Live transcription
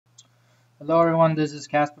Hello everyone, this is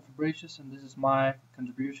Casper Fabricius and this is my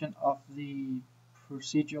contribution of the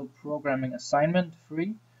procedural programming assignment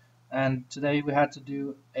 3, and today we had to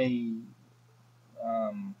do a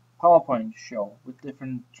PowerPoint show with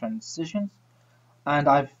different transitions, and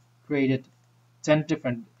I've created 10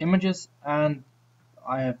 different images, and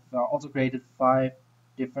I have also created 5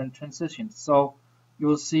 different transitions, so you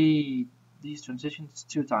will see these transitions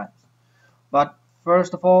 2 times. But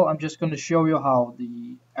first of all, I'm just going to show you how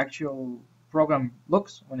the actual program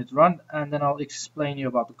looks when it's run, and then I'll explain you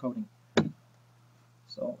about the coding.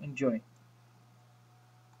 So enjoy.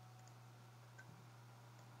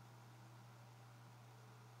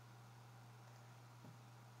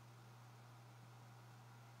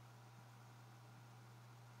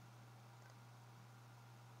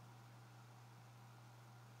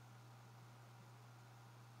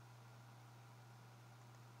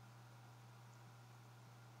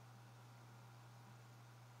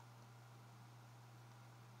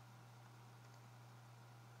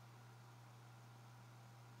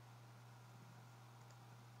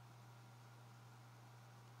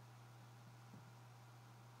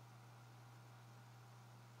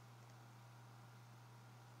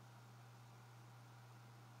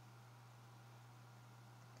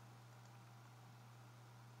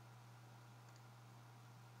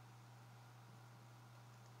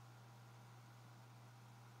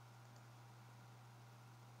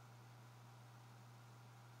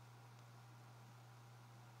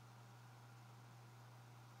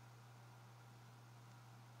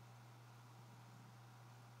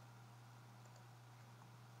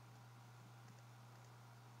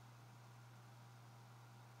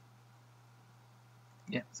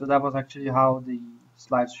 Yeah, so that was actually how the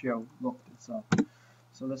slideshow looked itself.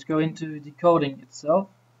 So let's go into the coding itself.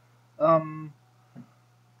 Um,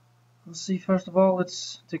 let's see, first of all,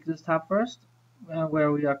 let's take this tab first,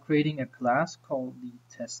 where we are creating a class called the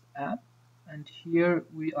test app. And here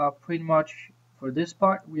we are pretty much, for this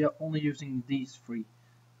part, we are only using these three.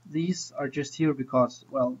 These are just here because,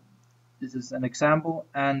 well, this is an example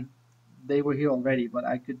and they were here already, but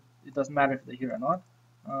it doesn't matter if they're here or not,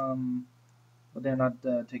 but they're not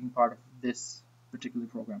taking part of this particular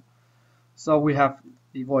program. So we have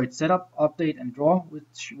the void setup, update, and draw,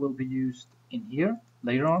 which will be used in here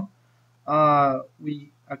later on.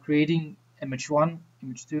 We are creating image 1,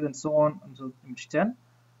 image 2, and so on until image 10,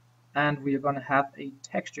 and we are going to have a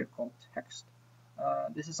texture called text.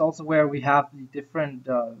 This is also where we have the different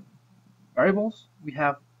variables. We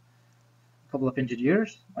have a couple of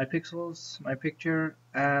integers, my pixels, my picture,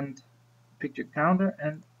 and picture counter,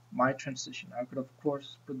 and my transition. I could of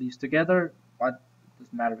course put these together, but it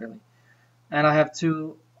doesn't matter really. And I have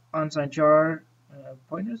two unsigned jar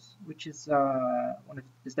pointers, which is one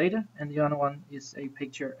is data, and the other one is a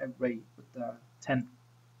picture array with 10,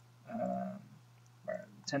 uh,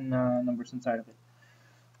 10 numbers inside of it.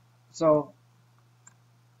 So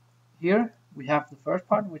here we have the first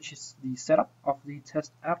part, which is the setup of the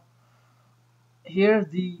test app. Here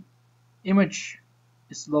the image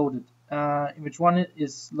is loaded. Image 1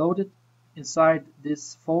 is loaded inside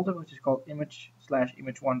this folder, which is called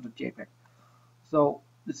image/image1.jpg. So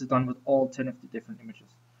this is done with all 10 of the different images.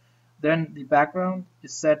 Then the background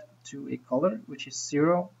is set to a color, which is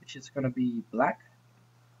 0, which is going to be black.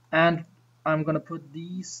 And I'm going to put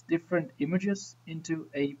these different images into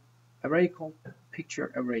a array called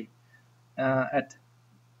picture array. At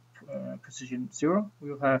position 0, we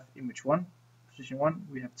will have image 1, position 1,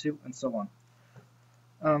 we have 2, and so on.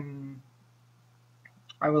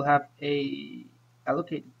 I will have a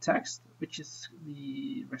allocated text, which is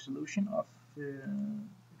the resolution of the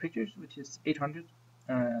pictures, which is 800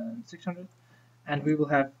 and 600, and we will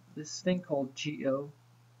have this thing called GL_RGB,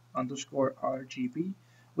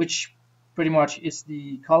 which pretty much is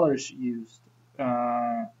the colors used,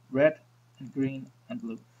 red and green and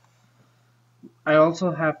blue. I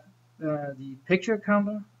also have the picture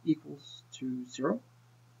counter equals to 0,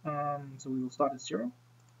 so we will start at 0.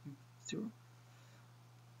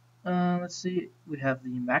 Let's see, we have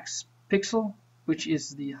the max pixel, which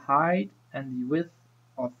is the height and the width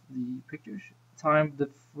of the pictures, times the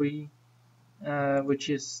free, which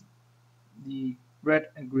is the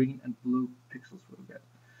red and green and blue pixels we'll get.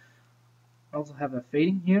 I also have a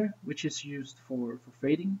fading here, which is used for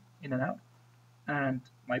fading in and out. And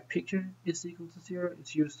my picture is equal to 0.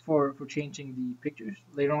 It's used for changing the pictures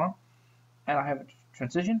later on. And I have a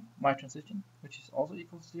transition, my transition, which is also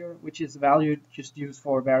equal to 0, which is valued just used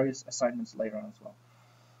for various assignments later on as well.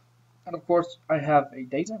 And of course, I have a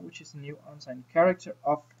data, which is a new unsigned character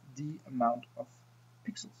of the amount of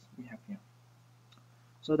pixels we have here.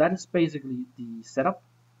 So that is basically the setup.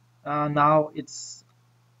 Now it's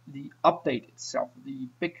the update itself, the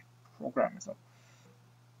big program itself.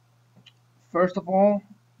 First of all,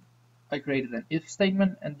 I created an if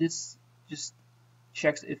statement, and this just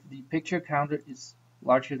checks if the picture counter is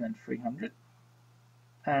larger than 300,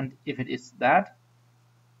 and if it is that,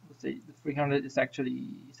 let's say the 300 is actually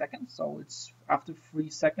seconds, so it's after 3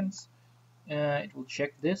 seconds it will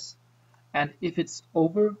check this, and if it's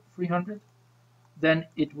over 300, then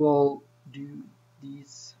it will do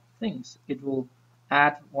these things. It will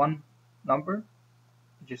add one number,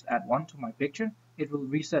 just add 1 to my picture. It will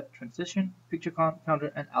reset transition, picture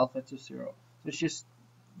counter, and alpha to 0. So it's just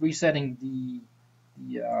resetting the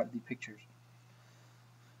pictures.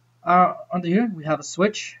 Under here we have a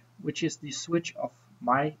switch, which is the switch of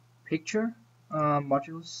my picture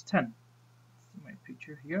modulus 10. My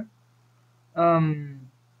picture here.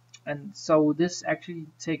 And so this actually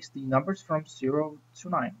takes the numbers from 0 to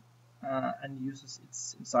 9 and uses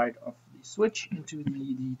its inside of the switch into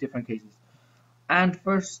the different cases. And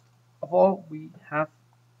first of all, we have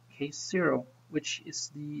case 0, which is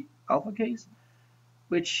the alpha case,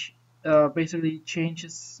 which basically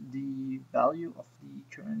changes the value of the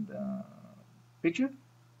current picture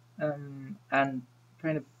and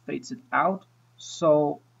kind of fades it out,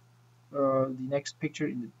 so the next picture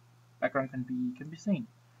in the background can be seen.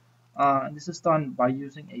 And this is done by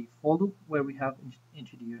using a for loop where we have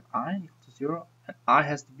integer I equal to 0, and I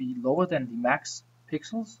has to be lower than the max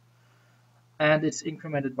pixels, and it's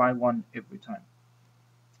incremented by 1 every time.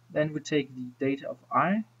 Then we take the data of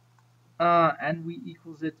I and we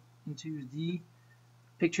equals it into the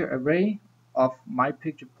picture array of my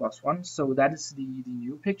picture plus 1, so that is the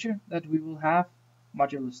new picture that we will have,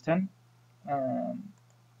 modulus 10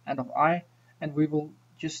 and of I, and we will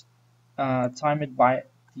just time it by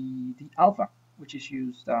the alpha, which is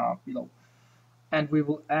used below, and we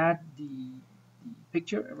will add the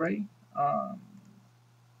picture array of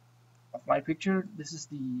my picture. This is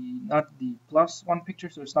not the plus 1 picture,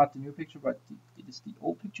 so it's not the new picture, but it is the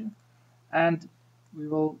old picture, and we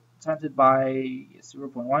will times it by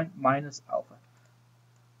 0.1 minus alpha.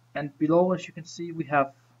 And below, as you can see, we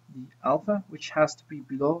have the alpha, which has to be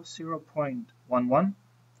below 0.11,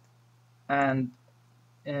 and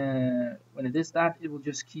when it is that, it will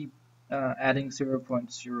just keep adding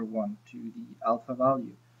 0.01 to the alpha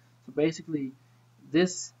value. So basically,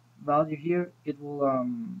 this value here, it will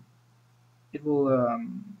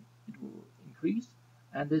increase,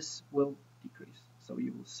 and this will decrease. So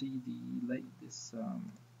you will see this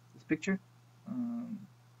picture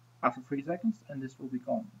after 3 seconds, and this will be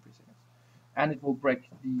gone in 3 seconds, and it will break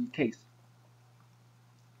the case.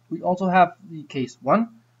 We also have the case 1,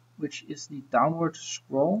 which is the downward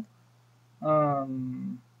scroll.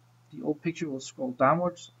 The old picture will scroll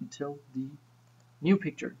downwards until the new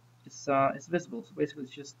picture is visible. So basically,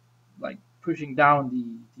 it's just like pushing down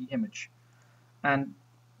the image. And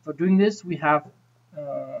for doing this, we have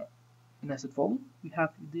an asset folder. We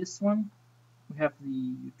have this one. We have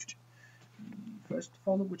the first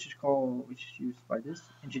folder, which is used by this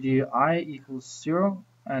integer I equals 0,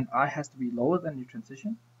 and I has to be lower than the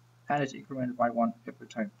transition, and it's incremented by 1 every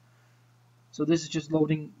time. So this is just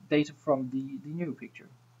loading data from the new picture,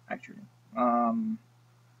 actually.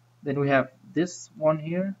 Then we have this one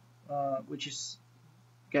here, which is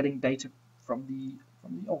getting data from the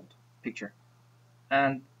old picture.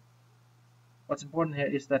 And what's important here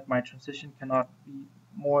is that my transition cannot be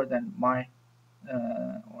more than my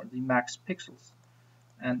or the max pixels,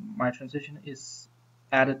 and my transition is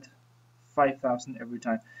added 5,000 every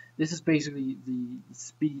time. This is basically the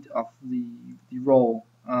speed of the roll,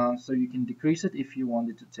 so you can decrease it if you want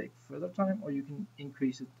it to take further time, or you can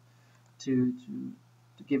increase it to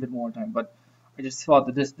give it more time. But I just thought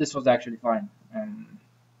that this was actually fine, and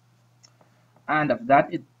after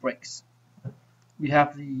that it breaks. We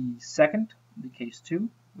have the second, the case 2,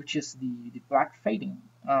 which is the black fading.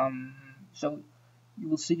 So you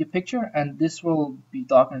will see a picture, and this will be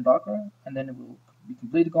darker and darker, and then it will be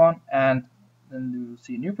completely gone, and then you will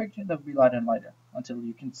see a new picture that will be lighter and lighter until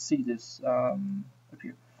you can see this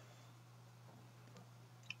appear.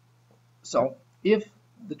 So if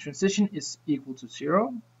the transition is equal to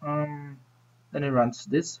 0, then it runs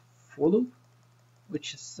this for loop,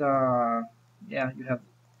 which is you have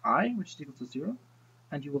I, which is equal to 0,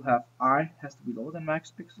 and you will have I has to be lower than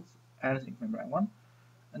max pixels, and it's incremented by 1,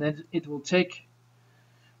 and then it will take,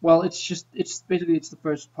 well, it's basically the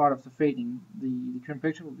first part of the fading. The current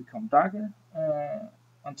picture will become darker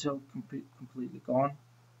until completely gone,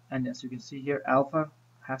 and as you can see here, alpha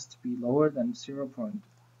has to be lower than 0.11,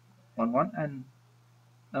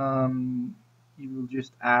 and you will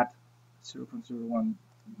just add 0.01,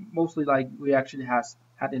 mostly like we actually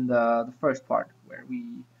had in the first part, where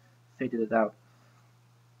we faded it out.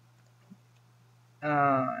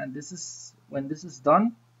 And this is when this is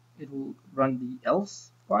done, it will run the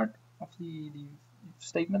else part of the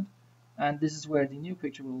statement, and this is where the new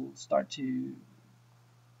picture will start to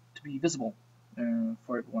be visible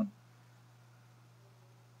for everyone.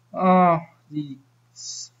 The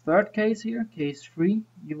third case here, case 3,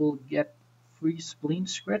 you will get 3 spleen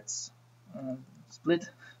scripts,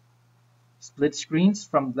 split screens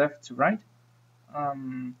from left to right,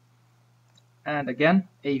 and again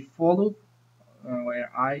a for loop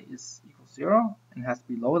where I is equals 0 and has to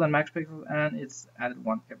be lower than max pixel, and it's added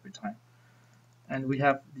 1 every time. And we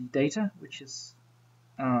have the data, which is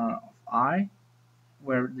of I,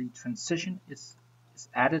 where the transition is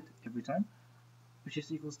added every time, which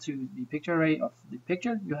is equals to the picture array of the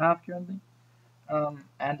picture you have currently.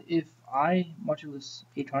 And if I modulus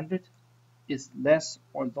 800 is less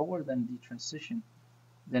or lower than the transition,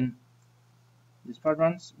 then this part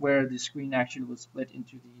runs, where the screen actually will split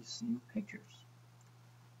into these new pictures.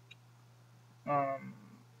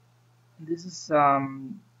 This is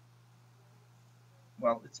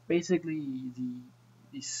well, it's basically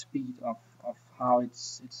the speed of how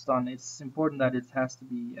it's done. It's important that it has to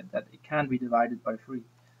be that it can be divided by 3,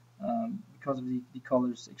 because of the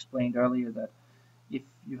colors explained earlier, that if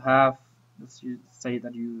you have, let's say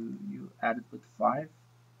that you added with 5,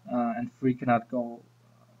 and 3 cannot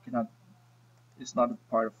is not a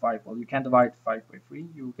part of 5. Well, you can divide 5 by 3,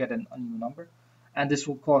 you get an uneven number, and this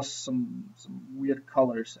will cause some weird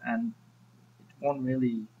colors, and it won't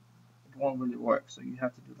really work. So you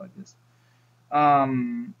have to do it like this.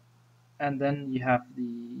 And then you have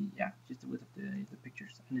just the width of the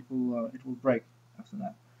pictures, and it will break after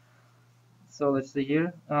that. So let's see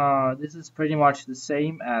here. This is pretty much the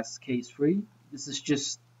same as case 3. This is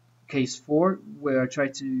just case 4, where I try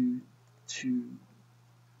to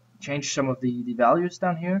change some of the values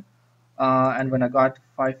down here. And when I got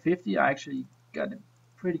 550, I actually got a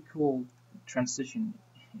pretty cool transition,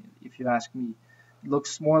 if you ask me. It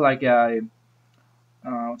looks more like a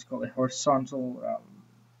what's called a horizontal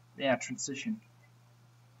transition,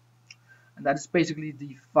 and that is basically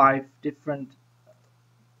the 5 different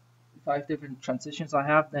transitions I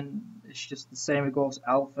have. Then it's just the same. It goes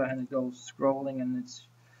alpha and it goes scrolling, and it's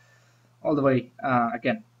all the way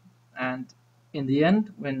again. And in the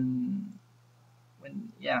end, when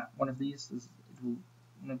one of these is, it will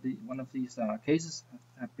one of these cases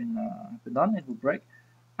have been done, it will break,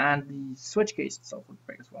 and the switch case itself will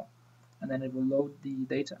break as well. And then it will load the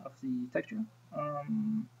data of the texture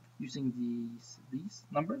using these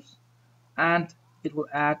numbers, and it will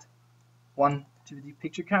add 1 to the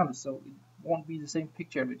picture counter, so it won't be the same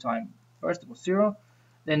picture every time. First it was 0,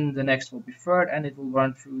 then the next will be third, and it will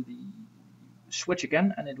run through the switch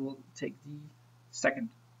again, and it will take the second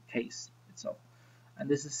case itself. And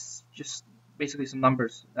this is just basically some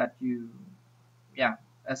numbers that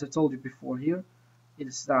as I told you before here, it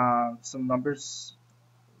is some numbers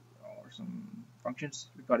or some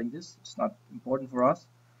functions regarding this. It's not important for us,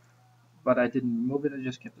 but I didn't remove it, I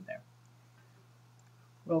just kept it there.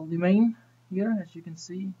 Well, the main here, as you can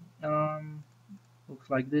see, looks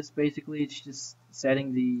like this. Basically, it's just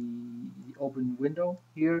setting the open window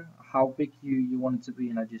here, how big you want it to be,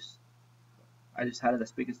 and I just had it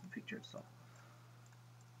as big as the picture.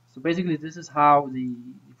 So basically, this is how the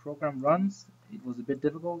program runs. It was a bit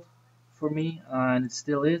difficult for me, and it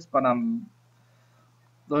still is, but I'm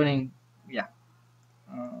learning. Yeah.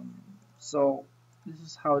 So this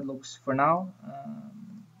is how it looks for now.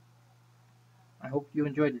 I hope you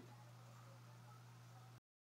enjoyed it.